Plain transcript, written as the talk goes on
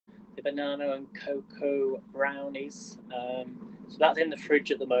the banana and cocoa brownies. So that's in the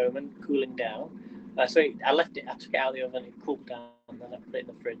fridge at the moment, cooling down. So I took it out of the oven, it cooled down, then I put it in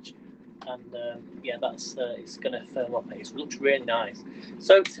the fridge. And yeah, that's it's going to firm up. It looks really nice.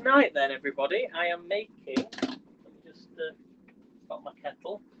 So tonight then, everybody, I am making, let me just stop my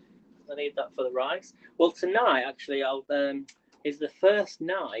kettle. I need that for the rice. Well, tonight actually is the first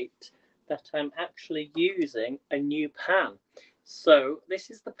night that I'm actually using a new pan. So this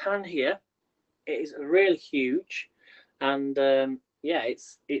is the pan here. It is really huge, and yeah,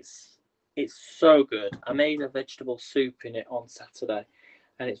 it's so good. I made a vegetable soup in it on Saturday,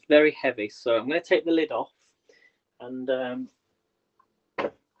 and it's very heavy. So I'm going to take the lid off, and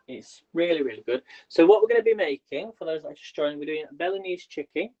it's really good. So what we're going to be making, for those that are just joining, we're doing Balinese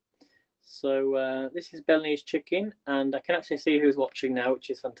chicken. So this is Balinese chicken, and I can actually see who's watching now, which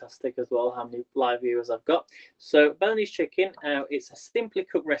is fantastic as well, how many live viewers I've got. So Balinese chicken, it's a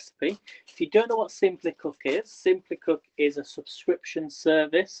SimplyCook recipe. If you don't know what SimplyCook is a subscription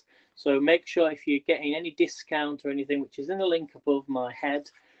service. So make sure if you're getting any discount or anything, which is in the link above my head,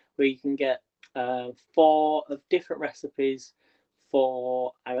 where you can get 4 of different recipes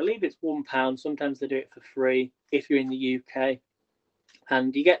for, I believe it's £1. Sometimes they do it for free if you're in the UK.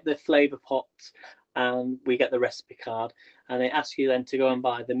 And you get the flavour pots, and we get the recipe card, and they ask you then to go and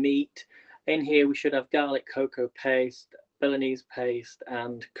buy the meat. In here we should have garlic cocoa paste, Balinese paste,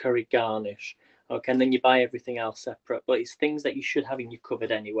 and curry garnish. Okay, and then you buy everything else separate, but it's things that you should have in your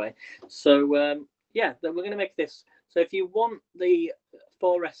cupboard anyway. So yeah, then we're going to make this. So if you want the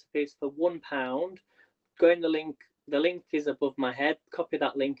 4 recipes for £1, go in the link. The link is above my head. Copy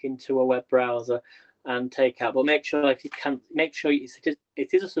that link into a web browser and take out. But make sure if you can, make sure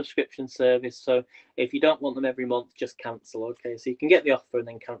it is a subscription service. So if you don't want them every month, just cancel. Okay, so you can get the offer and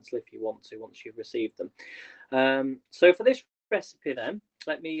then cancel if you want to once you've received them. So for this recipe, then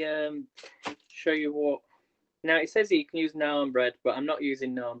let me show you what. Now it says that you can use naan bread, but I'm not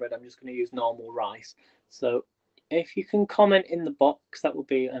using naan bread. I'm just going to use normal rice. So if you can comment in the box, that would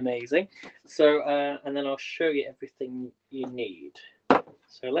be amazing. So and then I'll show you everything you need.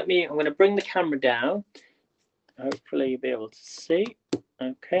 So I'm going to bring the camera down. Hopefully you'll be able to see.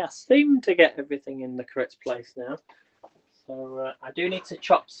 Okay, I seem to get everything in the correct place now. So I do need to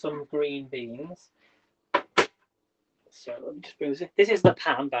chop some green beans. So let me just bring this in. This is the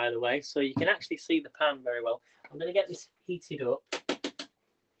pan, by the way, so you can actually see the pan very well. I'm going to get this heated up.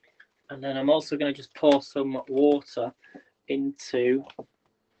 And then I'm also going to just pour some water into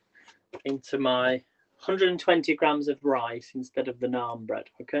my 120 grams of rice instead of the naan bread.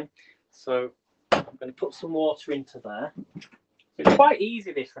 Okay, so I'm going to put some water into there. It's quite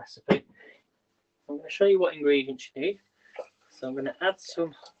easy, this recipe. I'm going to show you what ingredients you need. So I'm going to add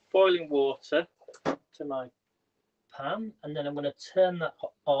some boiling water to my pan, and then I'm going to turn that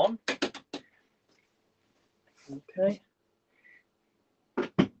on. Okay,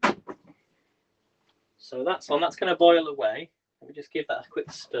 so that's on. That's going to boil away. Let me just give that a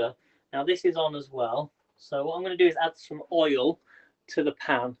quick stir. Now this is on as well. So what I'm going to do is add some oil to the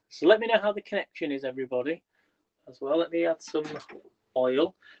pan. So let me know how the connection is, everybody, as well. Let me add some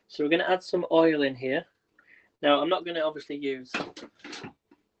oil. So we're going to add some oil in here. Now I'm not going to obviously use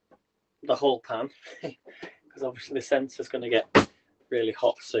the whole pan because obviously the sensor's going to get really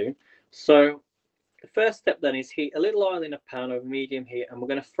hot soon. So the first step then is heat a little oil in a pan over medium heat, and we're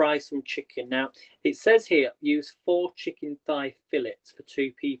going to fry some chicken. Now it says here use 4 chicken thigh fillets for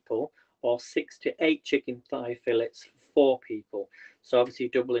 2 people, or 6 to 8 chicken thigh fillets for 4 people. So obviously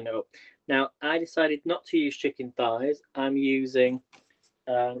doubling it up. Now I decided not to use chicken thighs. I'm using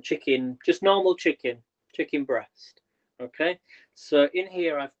chicken, just normal chicken breast. Okay, so in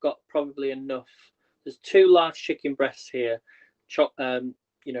here I've got probably enough. There's 2 large chicken breasts here, cut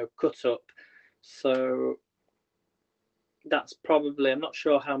up. So that's probably, I'm not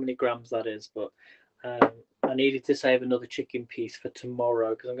sure how many grams that is, but I needed to save another chicken piece for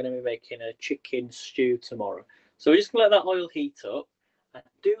tomorrow because I'm going to be making a chicken stew tomorrow. So we're just going to let that oil heat up. I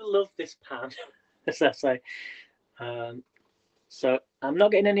do love this pan, as I say. So I'm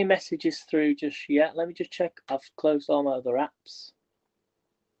not getting any messages through just yet. Let me just check. I've closed all my other apps.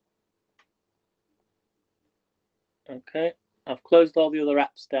 Okay, I've closed all the other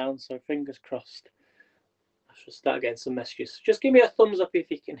apps down, so fingers crossed I should start getting some messages. Just give me a thumbs up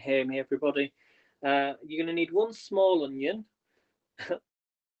if you can hear me, everybody. You're going to need 1 small onion. So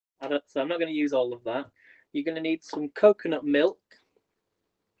I'm not going to use all of that. You're going to need some coconut milk.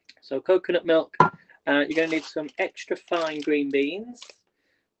 So coconut milk. You're going to need some extra fine green beans.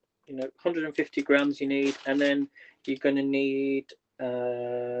 150 grams you need. And then you're going to need,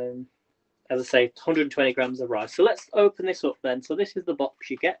 as I say, 120 grams of rice. So let's open this up then. So this is the box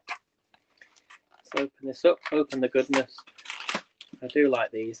you get. open this up. Open the goodness. I do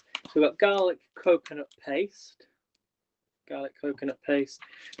like these. So we've got garlic coconut paste. Garlic coconut paste.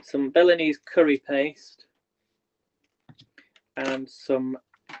 Some Balinese curry paste. And some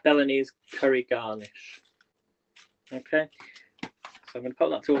Balinese curry garnish. Okay. So I'm going to put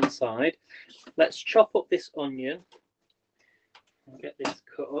that to one side. Let's chop up this onion. I'll get this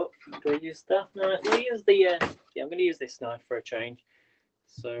cut up. Do I use that? No, I'll use the. Yeah, I'm going to use this knife for a change.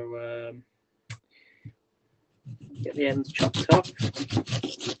 So get the ends chopped off.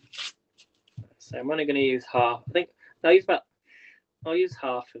 So I'm only going to use half. I think I'll use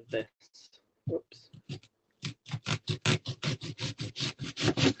half of this. Oops.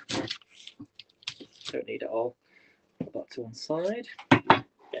 Don't need it all. Put that to one side.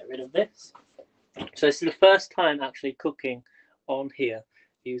 Get rid of this. So this is the first time actually cooking on here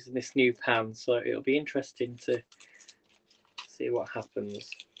using this new pan, so it'll be interesting to see what happens.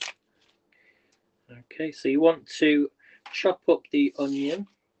 Okay, so you want to chop up the onion.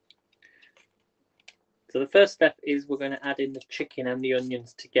 So the first step is we're going to add in the chicken and the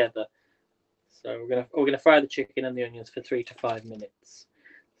onions together. So we're gonna fry the chicken and the onions for 3 to 5 minutes.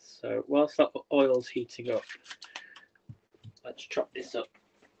 So whilst that oil's heating up, let's chop this up.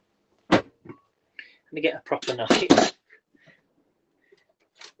 Let me get a proper knife. Use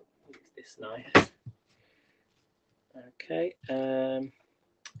this knife. Okay.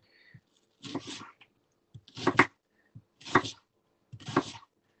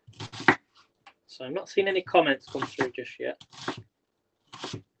 So I'm not seeing any comments come through just yet.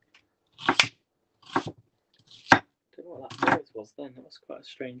 Don't know what that noise was then. That was quite a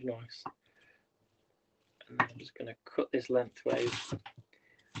strange noise. And I'm just going to cut this lengthways.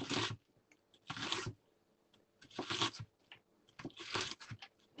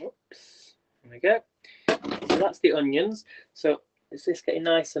 Oops. There we go. So that's the onions. So is this getting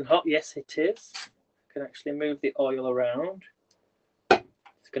nice and hot? Yes, it is. I can actually move the oil around.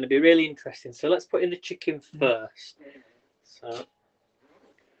 It's going to be really interesting. So let's put in the chicken first. So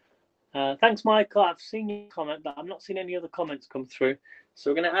thanks, Michael. I've seen your comment, but I've not seen any other comments come through. So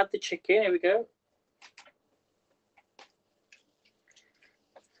we're going to add the chicken. Here we go.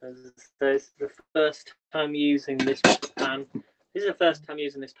 So this is the first time using this pan. This is the first time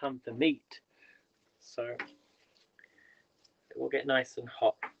using this pan for meat. So it will get nice and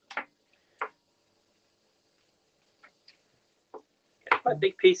hot. Get quite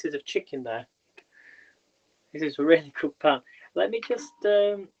big pieces of chicken there. This is a really good pan. Let me just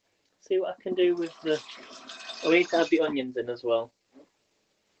see what I can do with the. Oh, we need to add the onions in as well.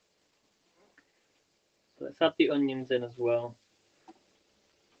 So let's add the onions in as well.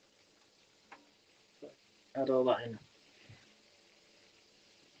 Add all that in.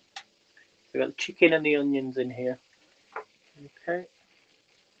 So we've got the chicken and the onions in here. Okay.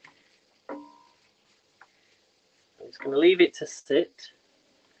 I'm just going to leave it to sit.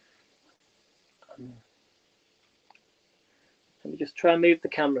 Let me just try and move the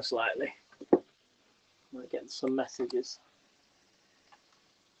camera slightly. Might get some messages.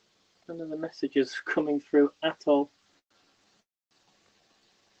 None of the messages coming through at all.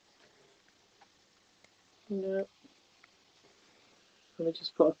 No. Let me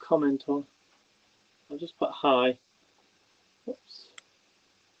just put a comment on. I'll just put hi. Oops.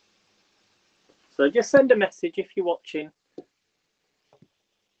 So just send a message if you're watching.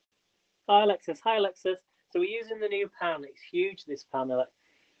 Hi Alexis. Hi Alexis. So we're using the new pan. It's huge, this pan. So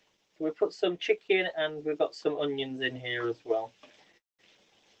we put some chicken and we've got some onions in here as well.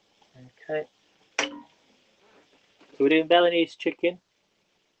 Okay. So we're doing Balinese chicken.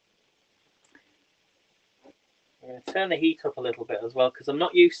 I'm going to turn the heat up a little bit as well because I'm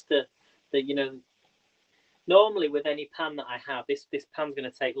not used to the, you know, normally with any pan that I have, this pan's going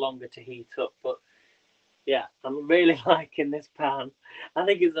to take longer to heat up. But yeah, I'm really liking this pan. I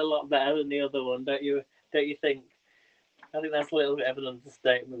think it's a lot better than the other one, don't you think? I think that's a little bit of an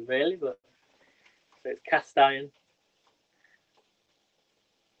understatement, really. But so it's cast iron.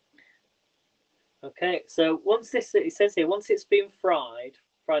 Okay, so once this, it says here, once it's been fried,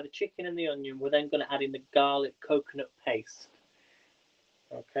 fry the chicken and the onion. We're then going to add in the garlic coconut paste.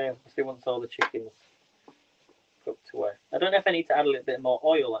 Okay, obviously once all the chicken's cooked away. I don't know if I need to add a little bit more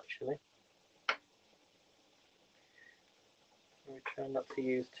oil actually. We try not to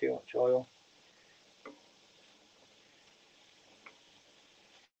use too much oil.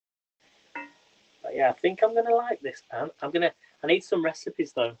 But yeah, I think I'm going to like this pan. I need some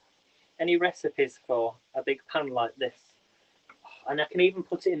recipes though. Any recipes for a big pan like this? And I can even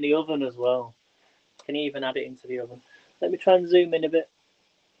put it in the oven as well. I can even add it into the oven. Let me try and zoom in a bit.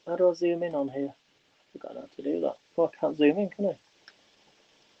 How do I zoom in on here? I forgot how to do that. Oh, I can't zoom in, can I?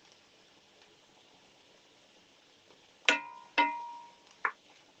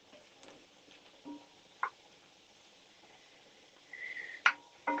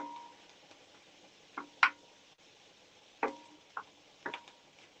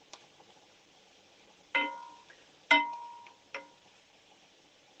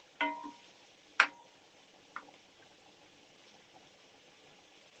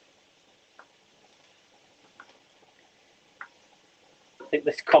 think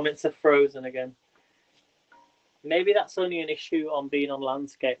the comments are frozen again. Maybe that's only an issue on being on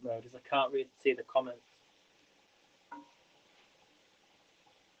landscape mode, as I can't really see the comments.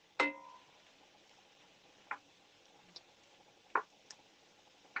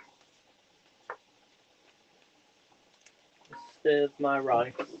 Stir my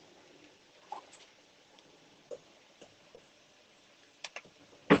rice.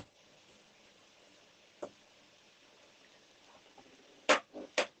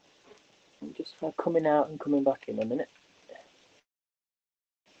 I'm just coming out and coming back in a minute.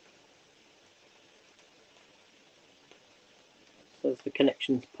 Says the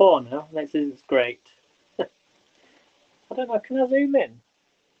connection's poor now. That says it's great. I don't know. Can I zoom in?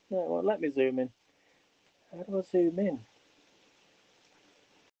 No, it won't let me zoom in. How do I zoom in?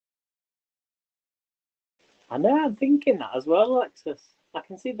 I know, I'm thinking that as well, Alexis. I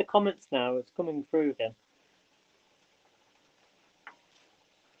can see the comments now. It's coming through again.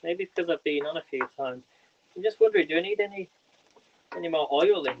 Maybe because I've been on a few times. I'm just wondering, do I need any more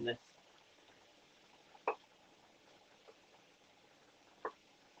oil in this?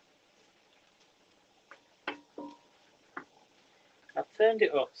 I've turned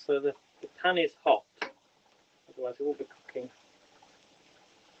it up so the pan is hot. Otherwise it won't be cooking.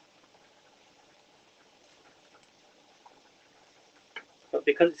 But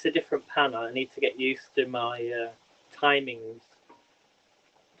because it's a different pan, I need to get used to my timings.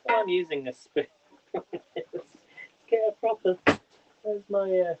 Oh, I'm using a spoon. Let's get a proper. Where's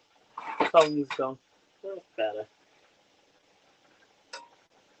my tongs gone? That's better.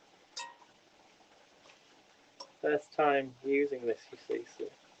 First time using this, you see.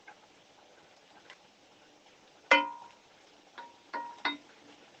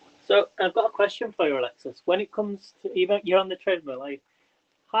 So I've got a question for you, Alexis. When it comes to you're on the treadmill, are you?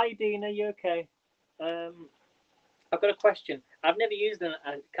 Hi, Dina. You okay? I've got a question. I've never used a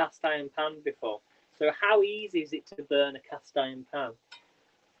cast iron pan before. So how easy is it to burn a cast iron pan?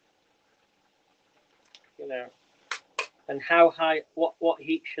 You know, and how high? What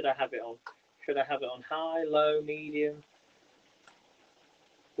heat should I have it on? Should I have it on high, low, medium?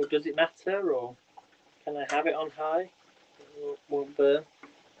 Or does it matter? Or can I have it on high? It won't burn.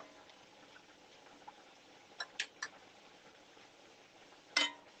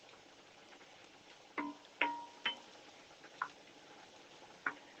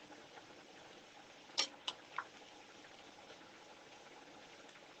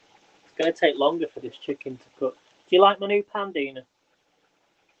 It's going to take longer for this chicken to cook. Do you like my new pan, Dina?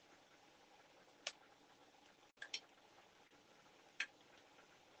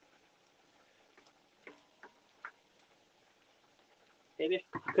 Maybe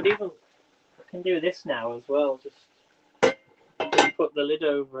I could even. I can do this now as well. Just put the lid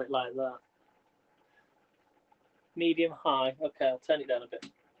over it like that. Medium, high. Okay, I'll turn it down a bit.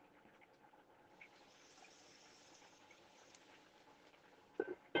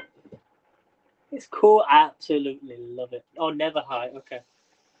 It's cool. I absolutely love it. Oh, never high. Okay.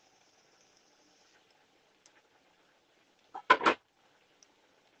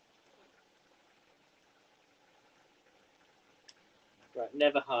 Right,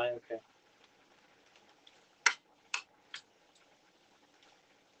 never high. Okay.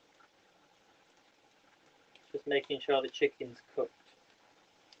 Just making sure the chicken's cooked.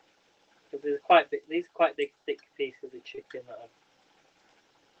 Because these are quite big, thick pieces of chicken that I've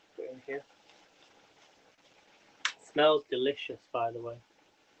put in here. It smells delicious, by the way. It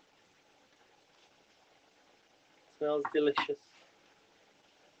smells delicious.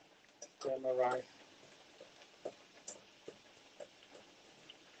 Stir my rice.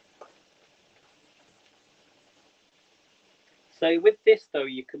 So with this though,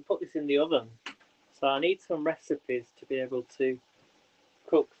 you can put this in the oven. So I need some recipes to be able to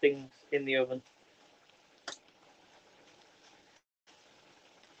cook things in the oven.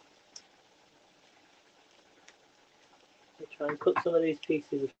 I'll try and cook some of these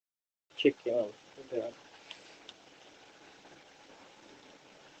pieces of chicken. Oh,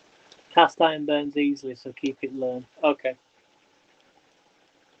 cast iron burns easily, so keep it low. Okay.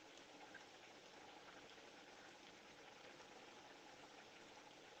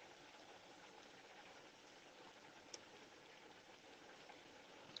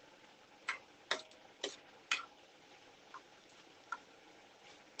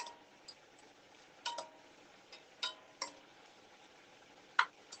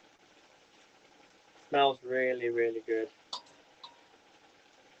 Smells really, really good.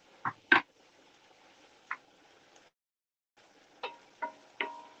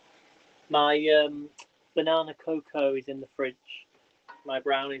 My banana cocoa is in the fridge. My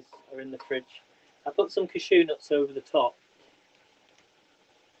brownies are in the fridge. I put some cashew nuts over the top.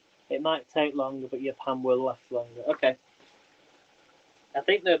 It might take longer, but your pan will last longer. Okay. I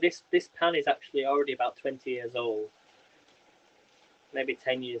think though this pan is actually already about 20 years old. Maybe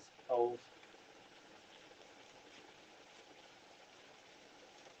 10 years old.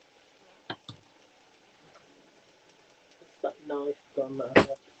 What's that knife gone that I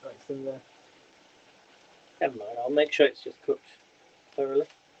have? That's in there. Never mind, I'll make sure it's just cooked thoroughly.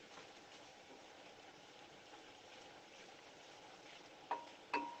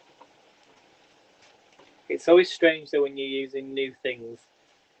 It's always strange though when you're using new things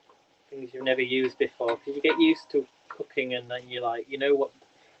you've never used before, because you get used to cooking and then you're like, you know what,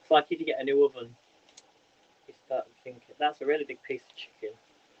 it's like if you get a new oven, you start thinking, that's a really big piece of chicken.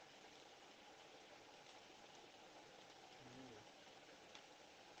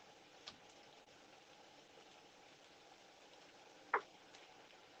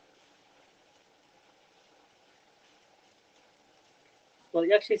 Well,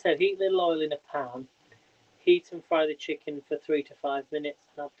 it actually said heat little oil in a pan, heat and fry the chicken for 3 to 5 minutes,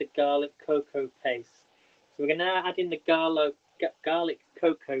 and add the garlic cocoa paste. So we're going to add in the garlic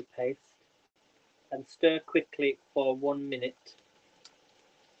cocoa paste and stir quickly for 1 minute.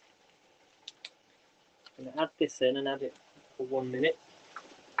 I'm going to add this in and add it for 1 minute.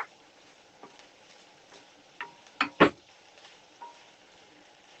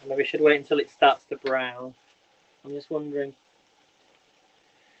 Maybe we should wait until it starts to brown. I'm just wondering,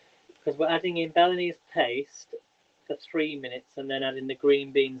 because we're adding in Balinese paste for 3 minutes and then adding the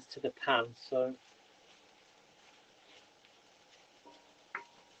green beans to the pan. So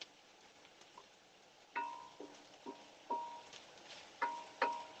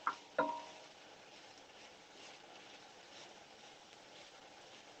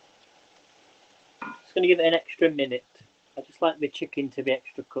just going to give it an extra minute. I just like the chicken to be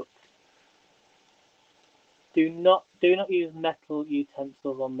extra cooked. Do not use metal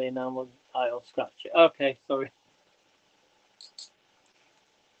utensils on the enamel. I'll scratch it. Okay, sorry.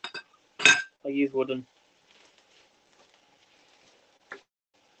 I'll use wooden.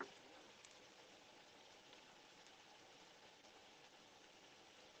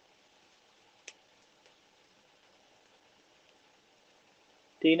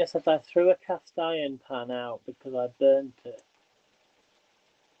 Dina says I threw a cast iron pan out because I burnt it.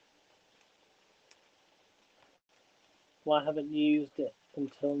 Why haven't you used it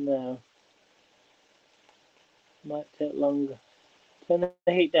until now? Might take longer. Turn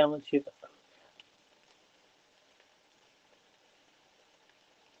the heat down once you've...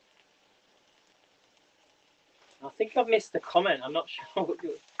 I think I've missed the comment. I'm not sure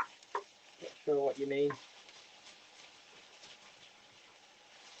what you mean.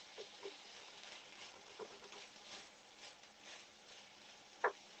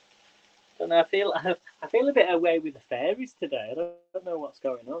 I don't know. I feel a bit away with the fairies today. I don't know what's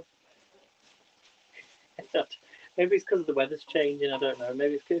going on. Maybe it's because the weather's changing. I don't know.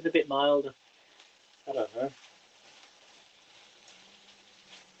 Maybe it's because it's a bit milder. I don't know.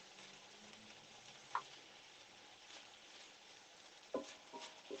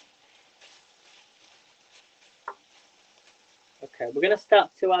 Okay, we're going to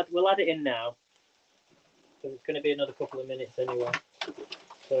start to add. We'll add it in now. So it's going to be another couple of minutes anyway.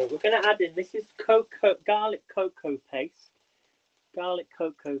 So we're going to add in. This is garlic cocoa paste. Garlic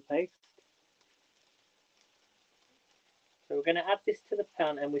cocoa paste. So we're going to add this to the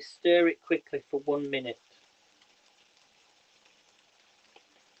pan and we stir it quickly for 1 minute.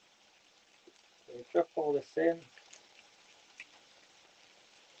 So we drop all this in.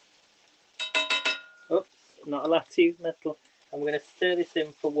 Oops, not allowed to use metal. I'm going to stir this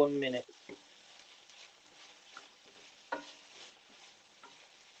in for 1 minute.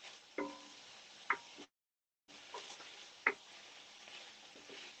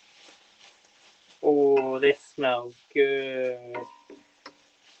 Oh, this smells good.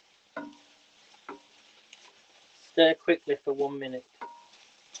 Stir quickly for 1 minute.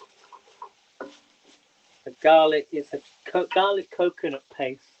 The garlic is a garlic coconut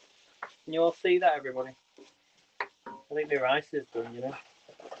paste. Can you all see that, everybody? I think the rice is done, you know.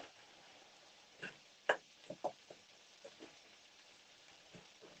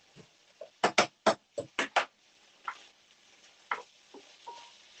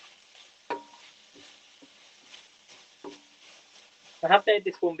 I have made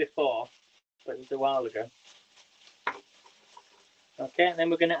this one before, but it was a while ago. Okay, and then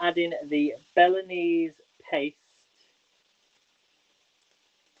we're going to add in the Balinese paste.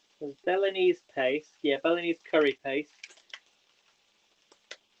 There's Balinese paste, yeah, Balinese curry paste.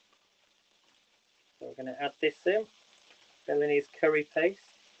 So we're going to add this in, Balinese curry paste.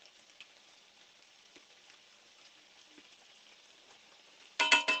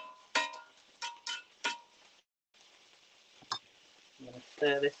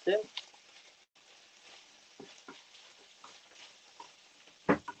 stir this in.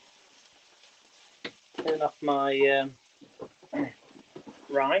 Turn off my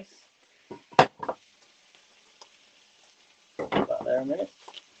rice. Put that there a minute.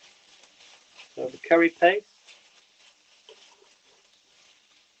 So the curry paste.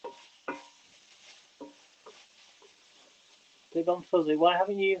 They've gone fuzzy. Why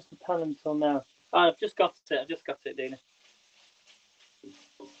haven't you used the pan until now? Oh, I've just got it, Dina.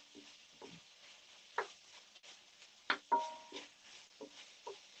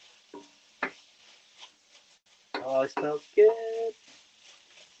 Oh, it smells good.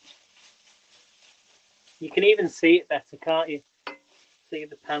 You can even see it better, can't you? See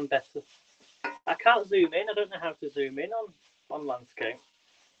the pan better. I can't zoom in. I don't know how to zoom in on landscape.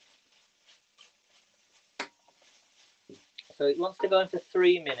 So it wants to go into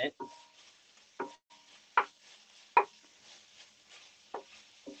 3 minutes.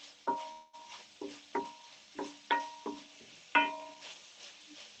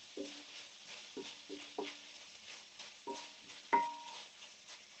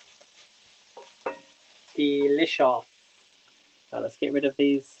 Delicious. Now let's get rid of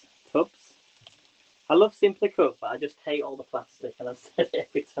these tubs. I love SimplyCook, but I just hate all the plastic, and I've said it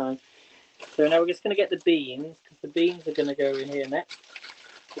every time. So now we're just going to get the beans, because the beans are going to go in here next.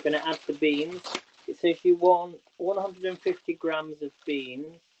 We're going to add the beans. It says you want 150 grams of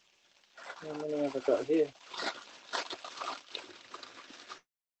beans. How many have I got here?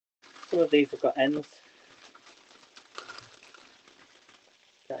 Some of these have got ends.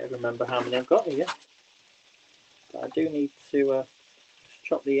 Can't even remember how many I've got here. But I do need to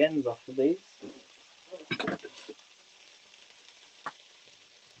chop the ends off of these.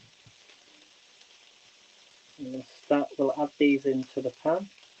 And we'll add these into the pan.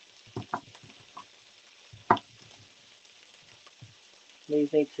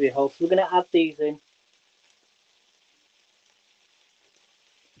 These need to be whole. So we're going to add these in.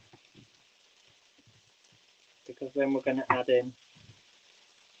 Because then we're going to add in.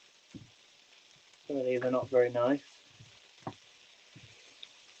 Some of these are not very nice.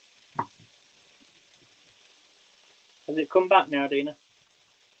 Has it come back now, Dina?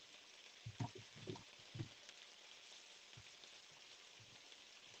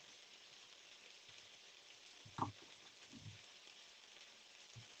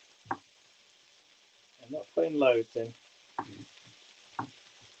 I'm not putting loads in.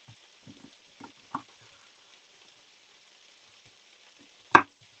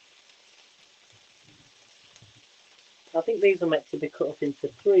 I think these are meant to be cut up into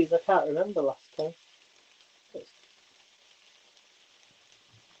threes. I can't remember last time.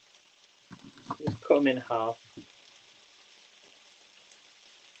 Just cut them in half.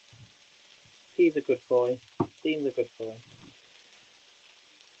 Peas are good for you. Beans are good for you.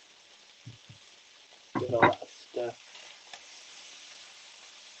 Give all that a stir.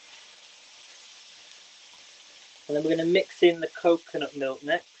 And then we're going to mix in the coconut milk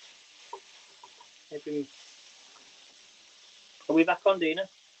next. Maybe... Are we back on, Dina?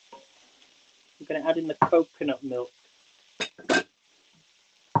 We're going to add in the coconut milk.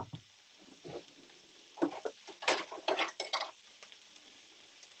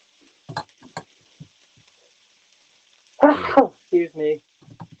 Excuse me.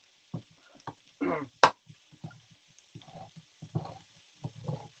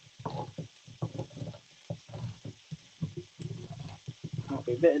 Might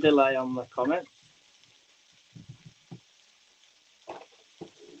be a bit of delay on the comment.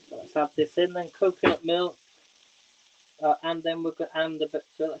 So let's add this in then, coconut milk. And then we're going to add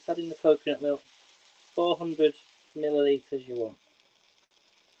so let's add in the coconut milk. 400 millilitres you want.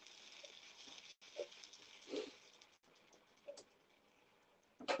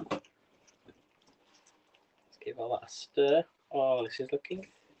 Let's give all that a stir. Oh, this is looking good.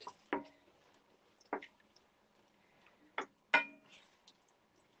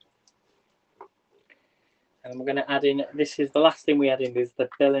 And we're going to add in, this is the last thing we add in, is the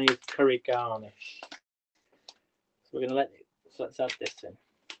Balinese curry garnish. So we're going to let's add this in.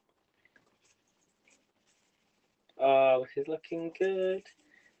 Oh, this is looking good.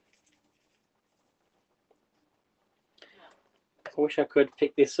 I wish I could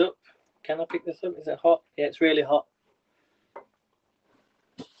pick this up. Can I pick this up? Is it hot? Yeah, it's really hot.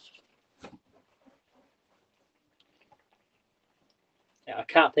 Yeah, I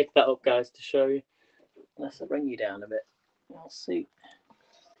can't pick that up, guys, to show you. Unless I bring you down a bit. I'll see.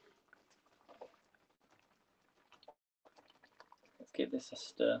 Let's give this a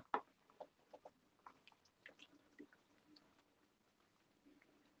stir.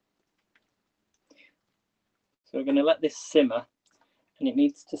 So we're going to let this simmer, and it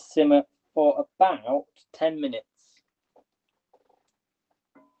needs to simmer for about 10 minutes.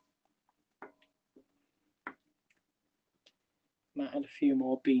 Might add a few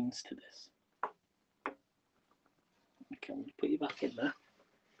more beans to this. Okay, I'm going to put you back in there.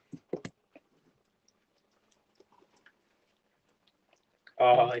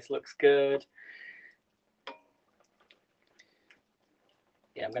 Oh, this looks good.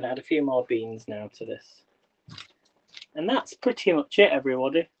 Yeah, I'm going to add a few more beans now to this. And that's pretty much it,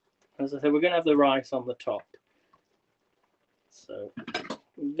 everybody. As I said, we're going to have the rice on the top. So,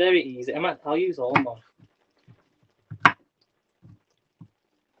 very easy. I'll use all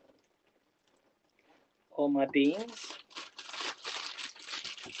my beans.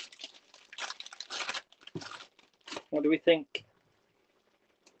 What do we think?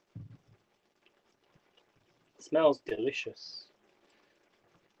 It smells delicious.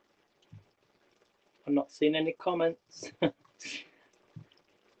 I'm not seeing any comments.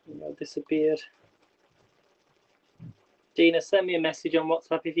 Disappeared. Gina, send me a message on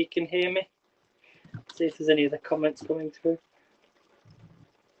WhatsApp if you can hear me. See if there's any other comments coming through.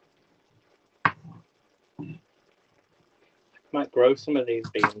 I might grow some of these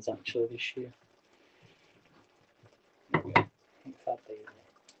beans actually this year. Let's add these in.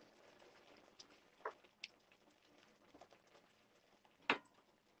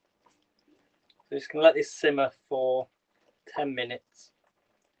 So just going to let this simmer for 10 minutes.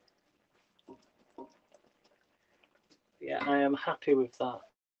 Yeah, I am happy with that.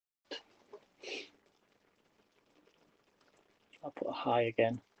 I'll put a high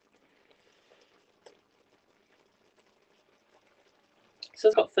again. So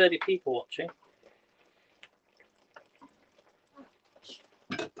it's got 30 people watching.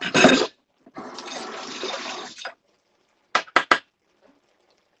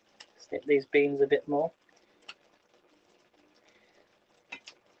 Snip these beans a bit more.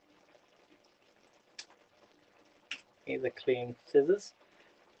 These are clean scissors.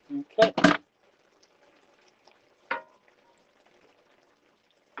 Okay.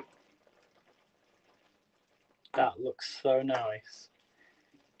 That looks so nice.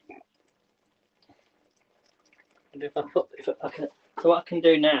 And if I can, so what I can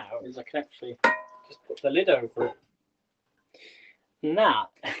do now is I can actually just put the lid over it. And that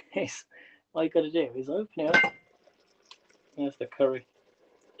is all you've got to do is open it up. There's the curry.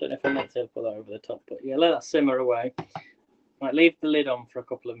 Don't know if I meant to put that over the top, but yeah, let that simmer away. Might leave the lid on for a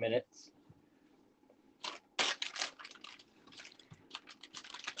couple of minutes.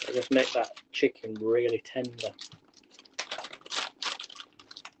 I'll just make that chicken really tender.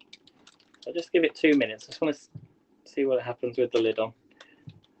 I'll just give it 2 minutes. I just want to see what happens with the lid on.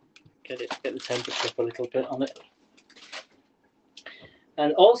 Get the temperature up a little bit on it.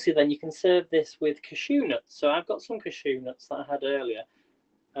 And also then you can serve this with cashew nuts. So I've got some cashew nuts that I had earlier.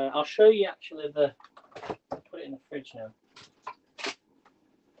 I'll show you actually put it in the fridge now.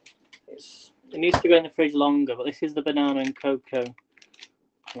 It needs to go in the fridge longer, but this is the banana and cocoa. And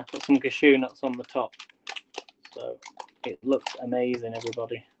I put some cashew nuts on the top. So it looks amazing,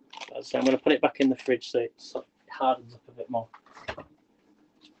 everybody. So I'm going to put it back in the fridge so it hardens up a bit more.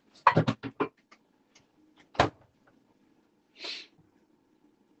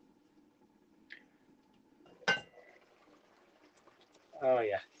 Oh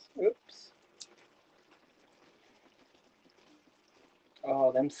yeah. Oops.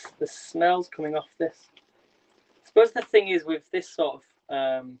 Oh, the smells coming off this. I suppose the thing is with this sort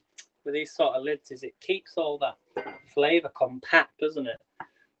of with these sort of lids is it keeps all that flavour compact, doesn't it?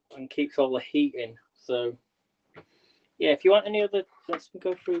 And keeps all the heat in. So yeah, if you want any other, let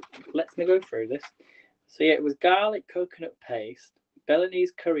me go through this. So yeah, it was garlic coconut paste,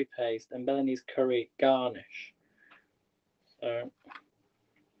 Balinese curry paste, and Balinese curry garnish. So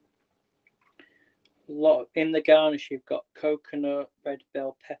in the garnish you've got coconut, red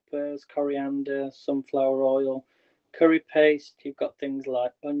bell peppers, coriander, sunflower oil, curry paste. You've got things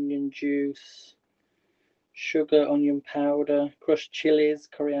like onion juice, sugar, onion powder, crushed chilies,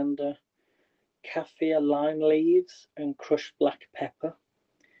 coriander, kaffir, lime leaves, and crushed black pepper.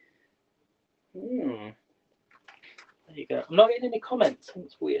 There you go. I'm not getting any comments.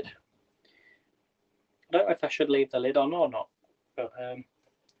 It's weird. I don't know if I should leave the lid on or not, but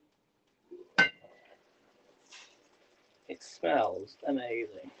it smells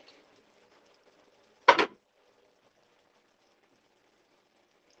amazing.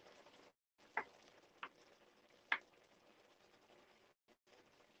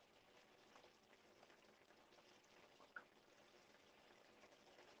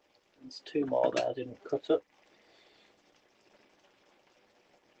 There's 2 more that I didn't cut up.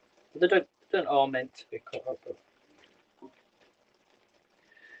 They don't all meant to be cut up. But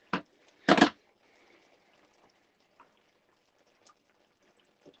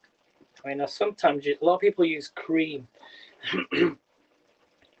I mean, sometimes a lot of people use cream.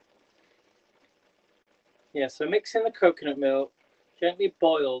 Yeah, so mix in the coconut milk, gently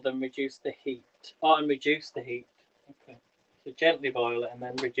boil, then reduce the heat. Oh, and reduce the heat. Okay, so gently boil it and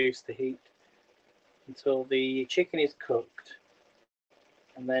then reduce the heat until the chicken is cooked.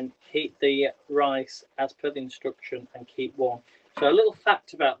 And then heat the rice as per the instruction and keep warm. So a little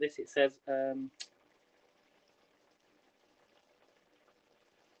fact about this, it says, well,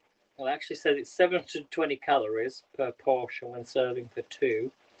 it actually says it's 720 calories per portion when serving for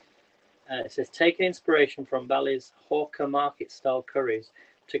two. It says, take inspiration from Bali's hawker market-style curries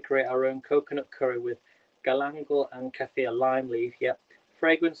to create our own coconut curry with galangal and kaffir lime leaf,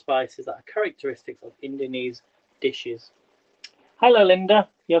 fragrant spices that are characteristics of Indonesian dishes. Hello, Linda.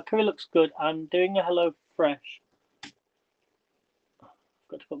 Your curry looks good. I'm doing a Hello Fresh. I've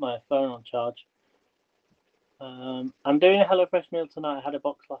got to put my phone on charge. I'm doing a Hello Fresh meal tonight. I had a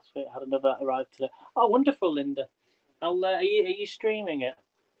box last week. I had another arrive today. Oh, wonderful, Linda. Are you streaming it?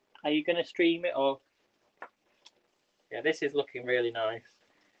 Are you going to stream it or? Yeah, this is looking really nice.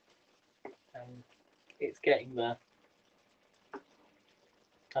 It's getting there.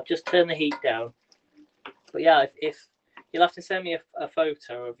 I've just turned the heat down. But yeah, if you'll have to send me a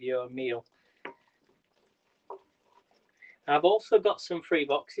photo of your meal. I've also got some free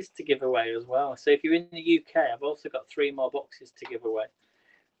boxes to give away as well. So if you're in the UK, I've also got 3 more boxes to give away.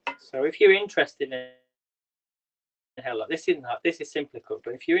 So if you're interested in Hello, this is SimplyCook,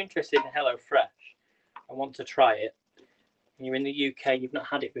 but if you're interested in Hello Fresh and want to try it, and you're in the UK, you've not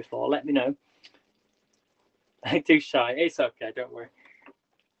had it before, let me know. I do shy. It's okay, don't worry.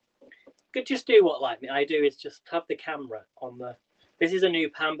 Could just do what like me I do is just have the camera on the. This is a new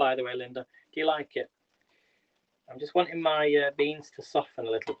pan, by the way, Linda. Do you like it? I'm just wanting my beans to soften a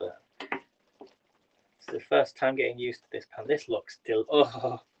little bit. It's the first time getting used to this pan. This looks still.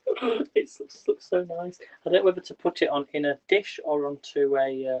 Oh, it looks so nice. I don't know whether to put it on in a dish or onto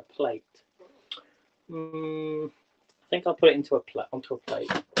a plate. I think I'll put it onto a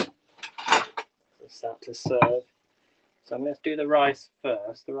plate. Start to serve. So I'm going to do the rice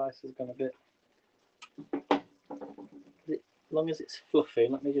first. The rice has gone a bit. As long as it's fluffy,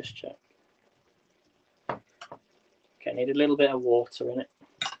 let me just check. Okay, I need a little bit of water in it.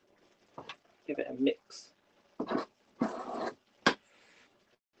 Give it a mix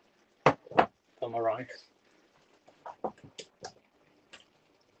for my rice.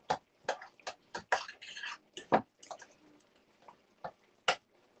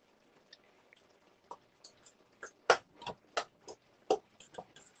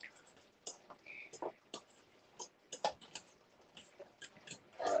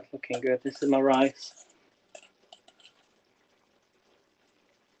 Alright, looking good. This is my rice.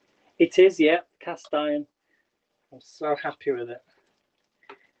 It is, yeah, cast iron. I'm so happy with it.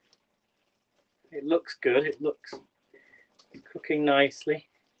 It looks good. It's cooking nicely.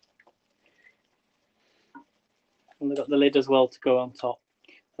 And we've got the lid as well to go on top.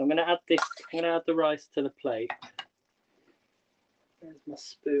 So I'm going to add this. I'm going to add the rice to the plate. Where's my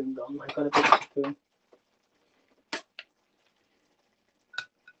spoon gone? I've got a big spoon.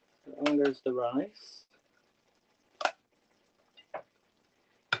 So on goes the rice.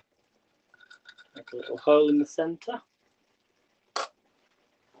 Make a little hole in the centre.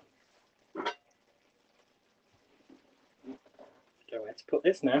 Don't know where to put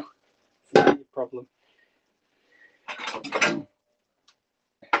this now. It's a big problem.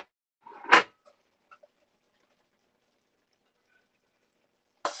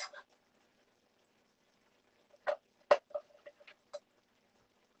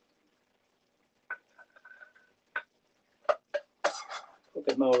 A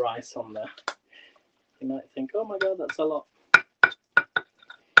bit more rice on there. You might think, oh my god, that's a lot.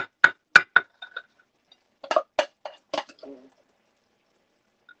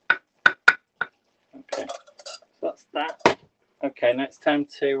 Okay, so that's that. Okay, now it's time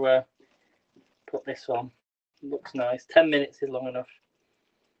to put this on. It looks nice. 10 minutes is long enough.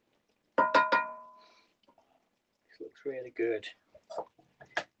 This looks really good.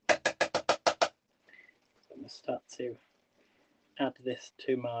 I'm going to start to add this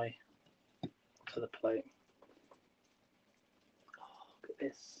to the plate. Oh, look at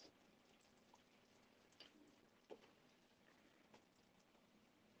this.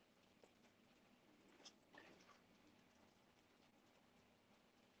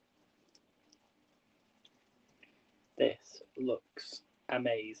 This looks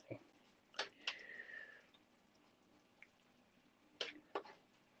amazing. I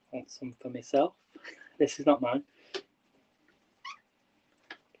want some for myself. This is not mine. Get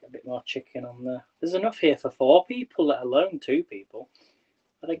a bit more chicken on there. There's enough here for 4 people, let alone 2 people.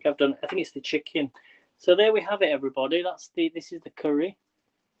 I think I've done. I think it's the chicken. So there we have it, everybody. This is the curry.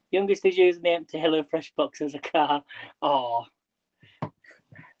 Youngest is using the empty HelloFresh box as a car. Oh,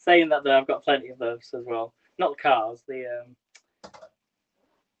 saying that though, I've got plenty of those as well. Not the cars, the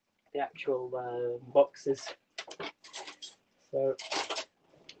actual boxes. So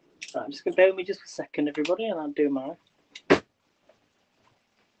right, I'm just gonna bear with me just for a second, everybody, and I'll do mine.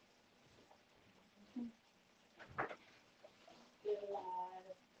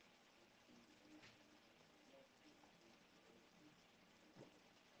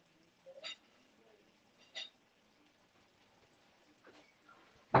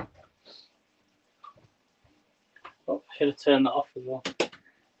 Oh, I should have turned that off as well.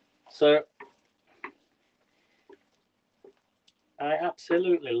 So I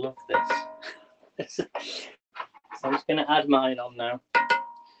absolutely love this. So I'm just going to add mine on now.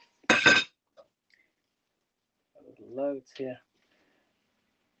 Loads here.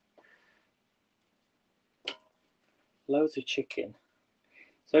 Loads of chicken.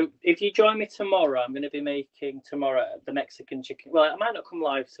 So if you join me tomorrow, I'm going to be making tomorrow the Mexican chicken. Well, I might not come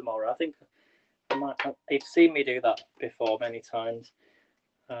live tomorrow. I think I might. You've seen me do that before many times.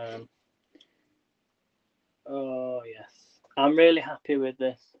 Oh yes, I'm really happy with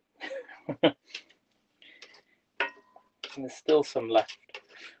this. And there's still some left.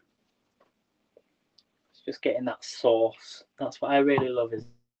 It's just getting that sauce. That's what I really love, is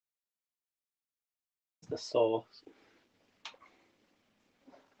the sauce.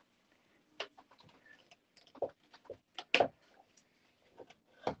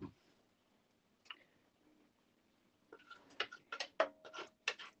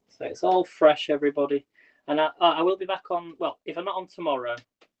 So it's all fresh, everybody. And I will be back on, well, if I'm not on tomorrow,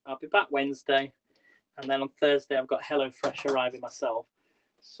 I'll be back Wednesday. And then on Thursday, I've got HelloFresh arriving myself.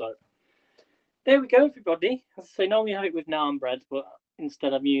 So there we go, everybody. As I say, normally I have it with naan bread, but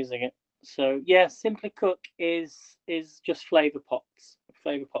instead I'm using it. So yeah, SimplyCook is just flavor pot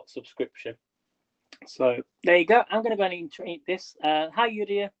subscription. So there you go. I'm going to go and eat this. Hi,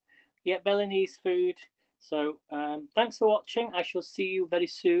 Yuria. Yeah, Balinese food. So thanks for watching. I shall see you very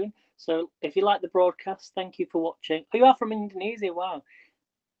soon. So if you like the broadcast, thank you for watching. Oh, you are from Indonesia. Wow.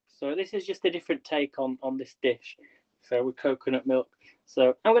 So this is just a different take on this dish. So with coconut milk.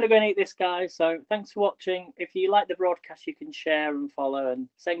 So I'm going to go and eat this, guys. So thanks for watching. If you like the broadcast, you can share and follow and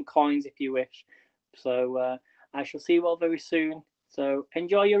send coins if you wish. So I shall see you all very soon. So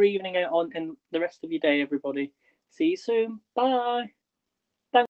enjoy your evening and the rest of your day, everybody. See you soon. Bye.